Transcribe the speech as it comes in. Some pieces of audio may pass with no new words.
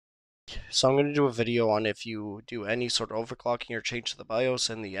So I'm going to do a video on if you do any sort of overclocking or change to the BIOS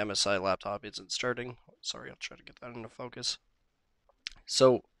and the MSI laptop isn't starting. Sorry, I'll try to get that into focus.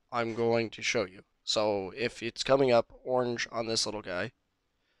 So I'm going to show you. So if it's coming up orange on this little guy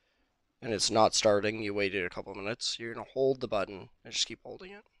and it's not starting, you waited a couple minutes, you're going to hold the button and just keep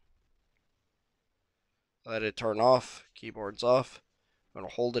holding it. Let it turn off, keyboard's off. I'm going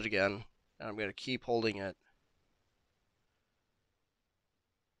to hold it again and I'm going to keep holding it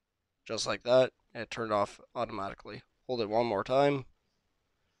just like that, and it turned off automatically. Hold it one more time,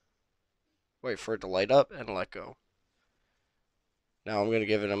 wait for it to light up, and let go. Now I'm going to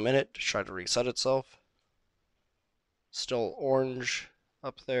give it a minute to try to reset itself. Still orange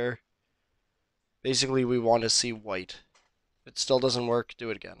up there. Basically, we want to see white. If it still doesn't work, do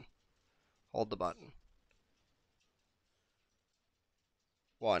it again. Hold the button.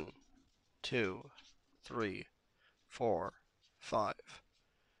 1, 2, 3, 4, 5.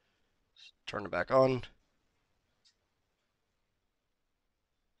 Turn it back on.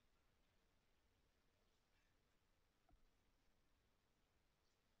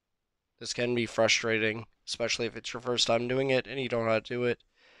 This can be frustrating, especially if it's your first time doing it and you don't know how to do it.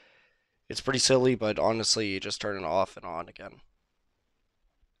 It's pretty silly, but honestly, you just turn it off and on again.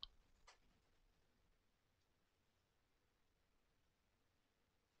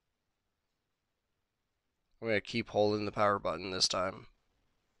 I'm going to keep holding the power button this time.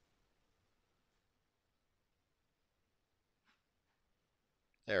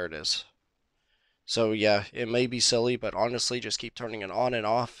 There it is. So yeah, it may be silly, but honestly, just keep turning it on and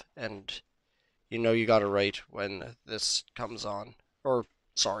off, and you know you got it right when this comes on. Or,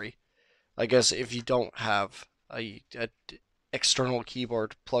 sorry, I guess if you don't have a external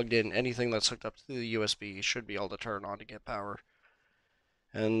keyboard plugged in, anything that's hooked up to the USB, you should be able to turn on to get power.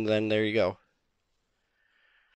 And then there you go.